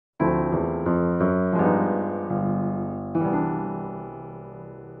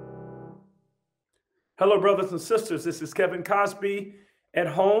Hello, brothers and sisters. This is Kevin Cosby at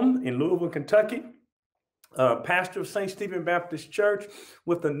home in Louisville, Kentucky, pastor of St. Stephen Baptist Church,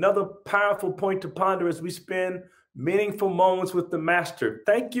 with another powerful point to ponder as we spend meaningful moments with the Master.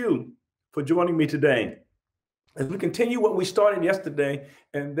 Thank you for joining me today as we continue what we started yesterday,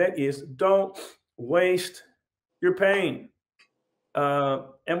 and that is don't waste your pain.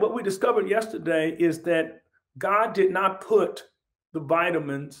 And what we discovered yesterday is that God did not put the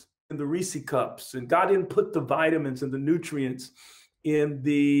vitamins in the Reese cups, and God didn't put the vitamins and the nutrients in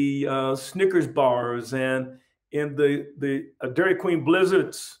the Snickers bars and in the Dairy Queen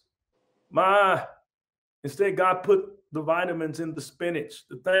Blizzards. Instead, God put the vitamins in the spinach,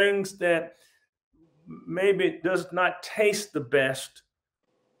 the things that maybe does not taste the best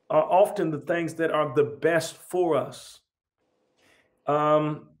are often the things that are the best for us.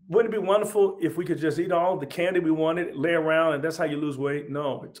 Wouldn't it be wonderful if we could just eat all the candy we wanted, lay around, and that's how you lose weight?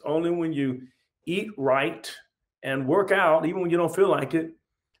 No, it's only when you eat right and work out, even when you don't feel like it,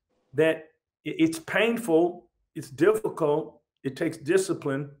 that it's painful, it's difficult, it takes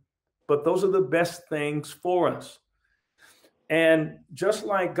discipline, but those are the best things for us. And just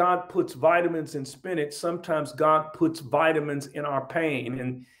like God puts vitamins in spinach, sometimes God puts vitamins in our pain,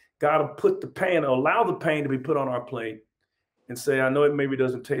 and God will put the pain, allow the pain to be put on our plate and say, I know it maybe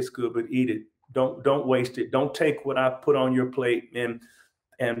doesn't taste good, but eat it. Don't waste it. Don't take what I put on your plate and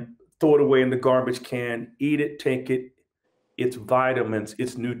throw it away in the garbage can. Eat it, take it. It's vitamins,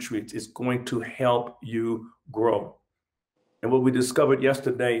 it's nutrients. It's going to help you grow. And what we discovered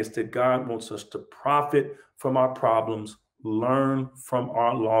yesterday is that God wants us to profit from our problems, learn from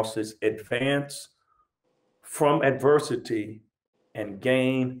our losses, advance from adversity, and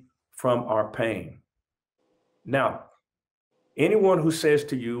gain from our pain. Now, anyone who says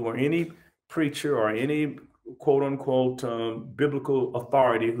to you, or any preacher or any quote unquote biblical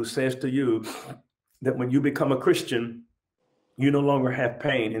authority who says to you that when you become a Christian, you no longer have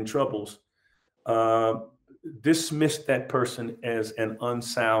pain and troubles, dismiss that person as an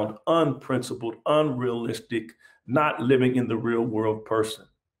unsound, unprincipled, unrealistic, not living in the real world person.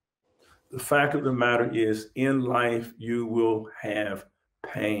 The fact of the matter is, in life, you will have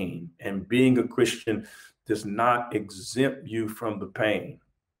pain, and being a Christian does not exempt you from the pain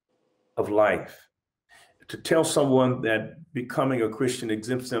of life. To tell someone that becoming a Christian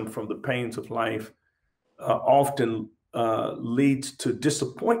exempts them from the pains of life often leads to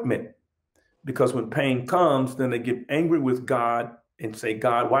disappointment, because when pain comes, then they get angry with God and say,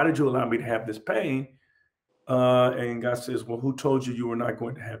 God, why did you allow me to have this pain? And God says, well, who told you you were not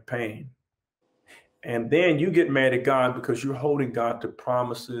going to have pain? And then you get mad at God because you're holding God to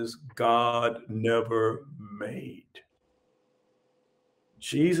promises God never made.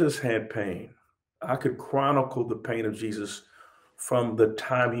 Jesus had pain. I could chronicle the pain of Jesus from the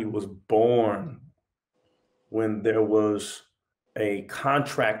time he was born, when there was a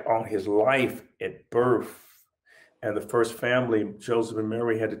contract on his life at birth, and the first family, Joseph and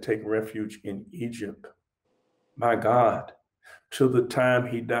Mary, had to take refuge in Egypt. My God, to the time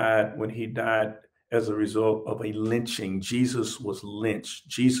he died, when he died as a result of a lynching. Jesus was lynched.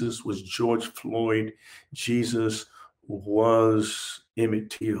 Jesus was George Floyd. Jesus was Emmett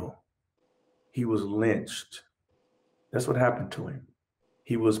Till. He was lynched. That's what happened to him.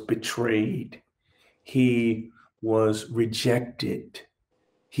 He was betrayed. He was rejected.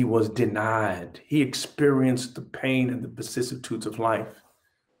 He was denied. He experienced the pain and the vicissitudes of life.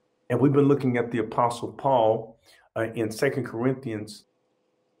 And we've been looking at the Apostle Paul in 2 Corinthians.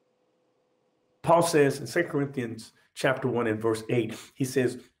 Paul says in 2 Corinthians chapter 1 and verse 8, he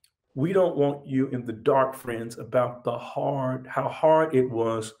says, we don't want you in the dark, friends, about how hard it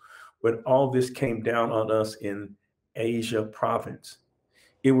was when all this came down on us in Asia province.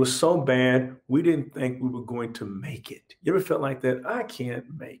 It was so bad, we didn't think we were going to make it. You ever felt like that? I can't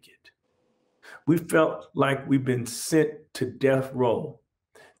make it. We felt like we've been sent to death row.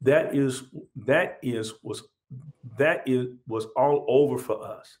 That was all over for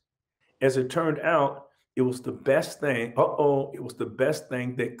us. As it turned out, it was the best thing. It was the best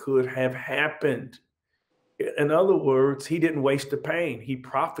thing that could have happened. In other words, he didn't waste the pain. He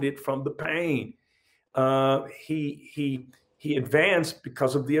profited from the pain. He advanced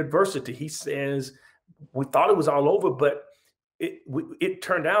because of the adversity. He says, we thought it was all over, but it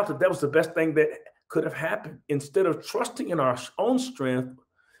turned out that was the best thing that could have happened. Instead of trusting in our own strength,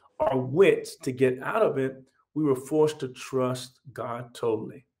 our wits to get out of it, we were forced to trust God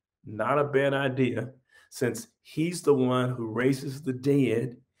totally. Not a bad idea, since he's the one who raises the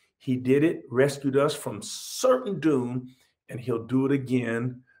dead. He did it, rescued us from certain doom, and he'll do it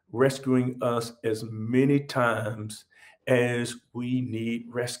again, rescuing us as many times as we need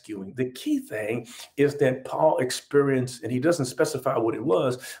rescuing. The key thing is that Paul experienced, and he doesn't specify what it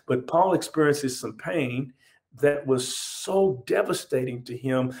was, but Paul experiences some pain that was so devastating to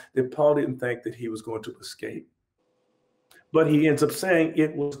him that Paul didn't think that he was going to escape. But he ends up saying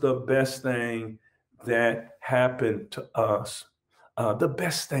it was the best thing that happened to us. The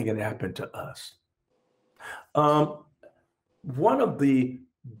best thing that happened to us. One of the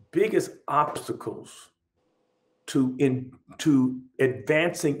biggest obstacles to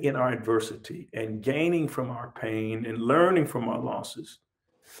advancing in our adversity and gaining from our pain and learning from our losses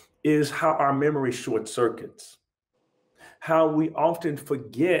is how our memory short circuits, how we often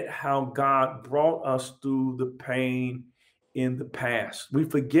forget how God brought us through the pain in the past. We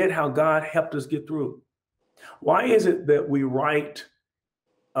forget how God helped us get through. Why is it that we write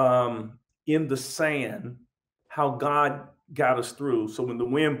in the sand how God got us through? So when the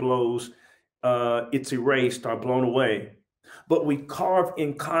wind blows, it's erased or blown away. But we carve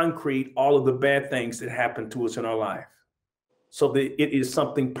in concrete all of the bad things that happened to us in our life. So that it is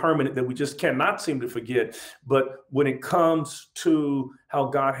something permanent that we just cannot seem to forget. But when it comes to how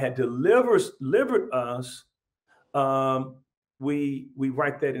God had delivered us, we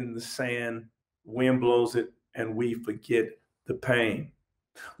write that in the sand, wind blows it, and we forget the pain.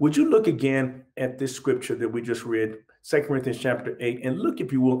 Would you look again at this scripture that we just read, 2 Corinthians chapter 8, and look,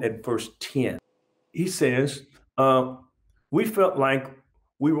 if you will, at verse 10. He says, we felt like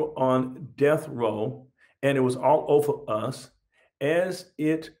we were on death row and it was all over us. As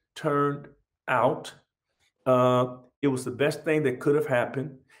it turned out, it was the best thing that could have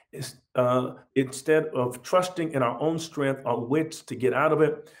happened. Instead of trusting in our own strength or wits to get out of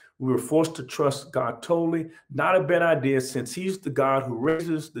it, we were forced to trust God totally. Not a bad idea, since he's the God who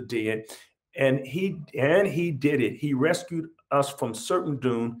raises the dead. And he did it. He rescued us from certain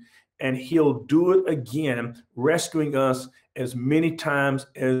doom, and he'll do it again, rescuing us as many times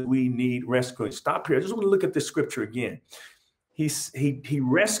as we need rescuing. Stop here. I just want to look at this scripture again. He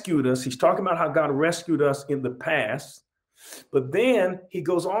rescued us. He's talking about how God rescued us in the past, but then he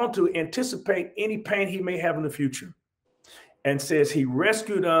goes on to anticipate any pain he may have in the future, and says he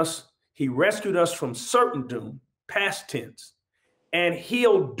rescued us from certain doom, past tense, and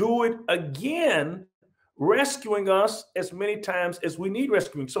he'll do it again, rescuing us as many times as we need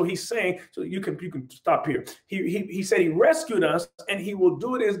rescuing. So he's saying, so you can stop here. He said he rescued us and he will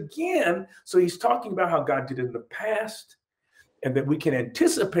do it again. So he's talking about how God did it in the past, and that we can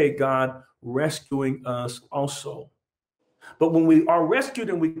anticipate God rescuing us also. But when we are rescued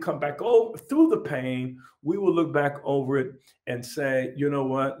and we come back over through the pain, we will look back over it and say, you know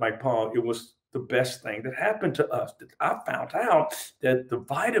what, like Paul, it was the best thing that happened to us. That I found out that the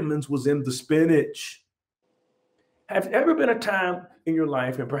vitamins was in the spinach. Have you ever been a time in your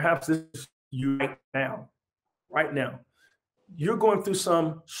life, and perhaps this is you right now, you're going through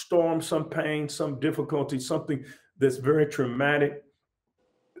some storm, some pain, some difficulty, something that's very traumatic,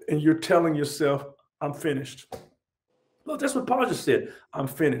 and you're telling yourself, I'm finished. Well, that's what Paul just said. I'm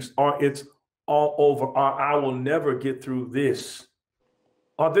finished, or it's all over, or I will never get through this,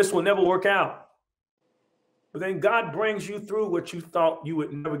 or this will never work out. But then God brings you through what you thought you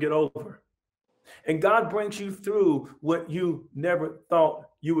would never get over. And God brings you through what you never thought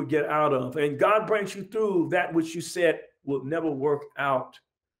you would get out of. And God brings you through that which you said will never work out.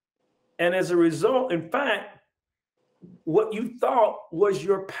 And as a result, in fact, what you thought was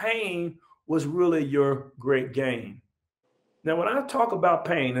your pain was really your great gain. Now, when I talk about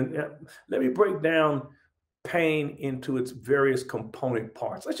pain, and let me break down pain into its various component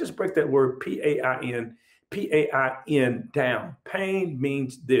parts. Let's just break that word P-A-I-N down. Pain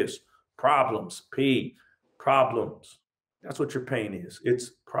means this: problems. Problems. That's what your pain is. It's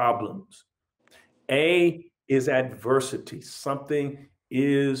problems. A is adversity. Something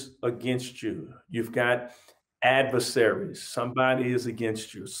is against you. You've got adversaries. Somebody is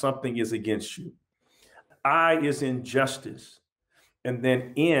against you. Something is against you. I is injustice. And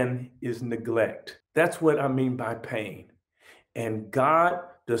then N is neglect. That's what I mean by pain. And God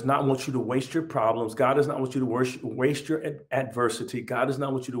does not want you to waste your problems. God does not want you to waste your adversity. God does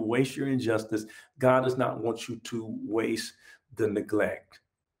not want you to waste your injustice. God does not want you to waste the neglect.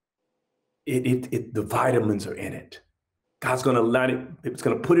 The vitamins are in it. God's going to let it. It's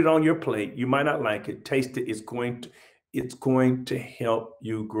going to put it on your plate. You might not like it. Taste it. It's going to help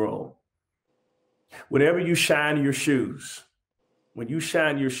you grow. Whenever you shine your shoes, when you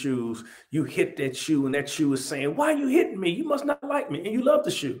shine your shoes, you hit that shoe, and that shoe is saying, why are you hitting me? You must not like me. And you love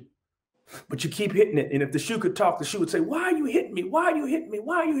the shoe, but you keep hitting it. And if the shoe could talk, the shoe would say, why are you hitting me? Why are you hitting me?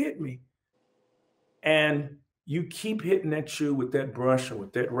 Why are you hitting me? And you keep hitting that shoe with that brush or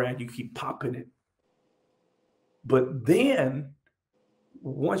with that rag. You keep popping it. But then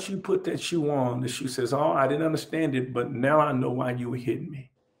once you put that shoe on, the shoe says, oh, I didn't understand it, but now I know why you were hitting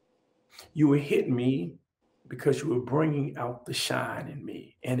me. You were hitting me because you were bringing out the shine in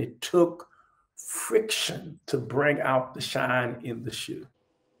me. And it took friction to bring out the shine in the shoe.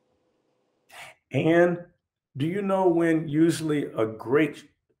 And do you know when usually a great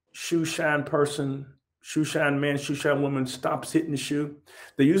shoe shine person, shoe shine man, shoe shine woman stops hitting the shoe?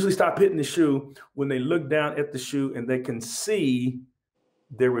 They usually stop hitting the shoe when they look down at the shoe and they can see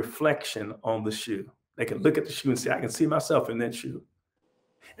their reflection on the shoe. They can look at the shoe and say, I can see myself in that shoe.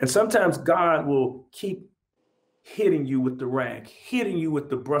 And sometimes God will keep hitting you with the rag, hitting you with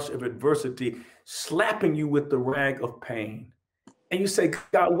the brush of adversity, slapping you with the rag of pain. And you say,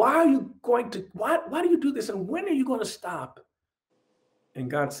 God, why do you do this? And when are you going to stop?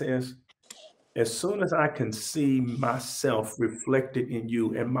 And God says, as soon as I can see myself reflected in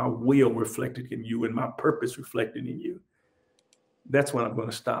you and my will reflected in you and my purpose reflected in you, that's when I'm going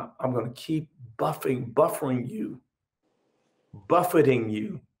to stop. I'm going to keep buffering you, buffeting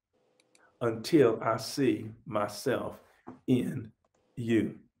you until I see myself in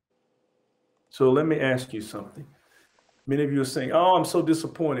you. So let me ask you something. Many of you are saying, oh, I'm so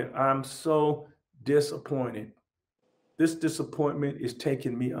disappointed. I'm so disappointed. This disappointment is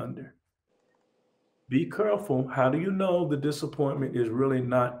taking me under. Be careful. How do you know the disappointment is really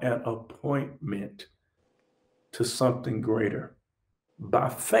not an appointment to something greater? By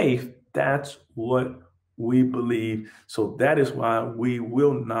faith, that's what we believe. So that is why we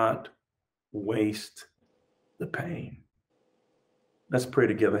will not waste the pain. Let's pray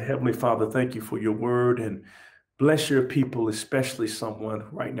together. Heavenly Father, thank you for your word and bless your people, especially someone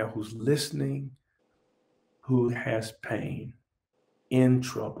right now who's listening, who has pain, in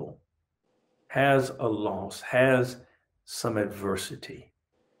trouble, has a loss, has some adversity.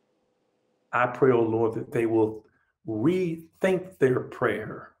 I pray, oh Lord, that they will rethink their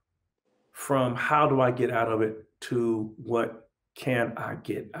prayer from how do I get out of it to what can I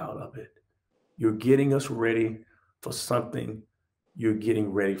get out of it? You're getting us ready for something. You're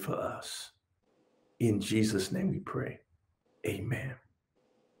getting ready for us. In Jesus' name we pray. Amen.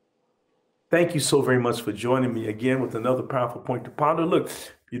 Thank you so very much for joining me again with another powerful point to ponder. Look,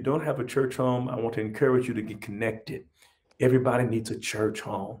 if you don't have a church home, I want to encourage you to get connected. Everybody needs a church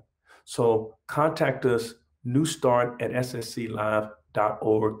home. So contact us,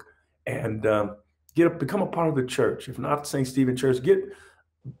 newstart@ssclive.org, and become a part of the church. If not St. Stephen Church,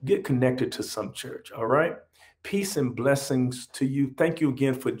 get connected to some church. All right. Peace and blessings to you. Thank you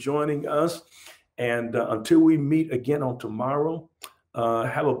again for joining us. And until we meet again on tomorrow,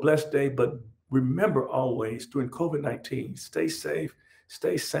 have a blessed day. But remember always during COVID-19, stay safe,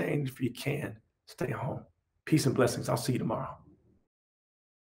 stay sane. If you can, stay home. Peace and blessings. I'll see you tomorrow.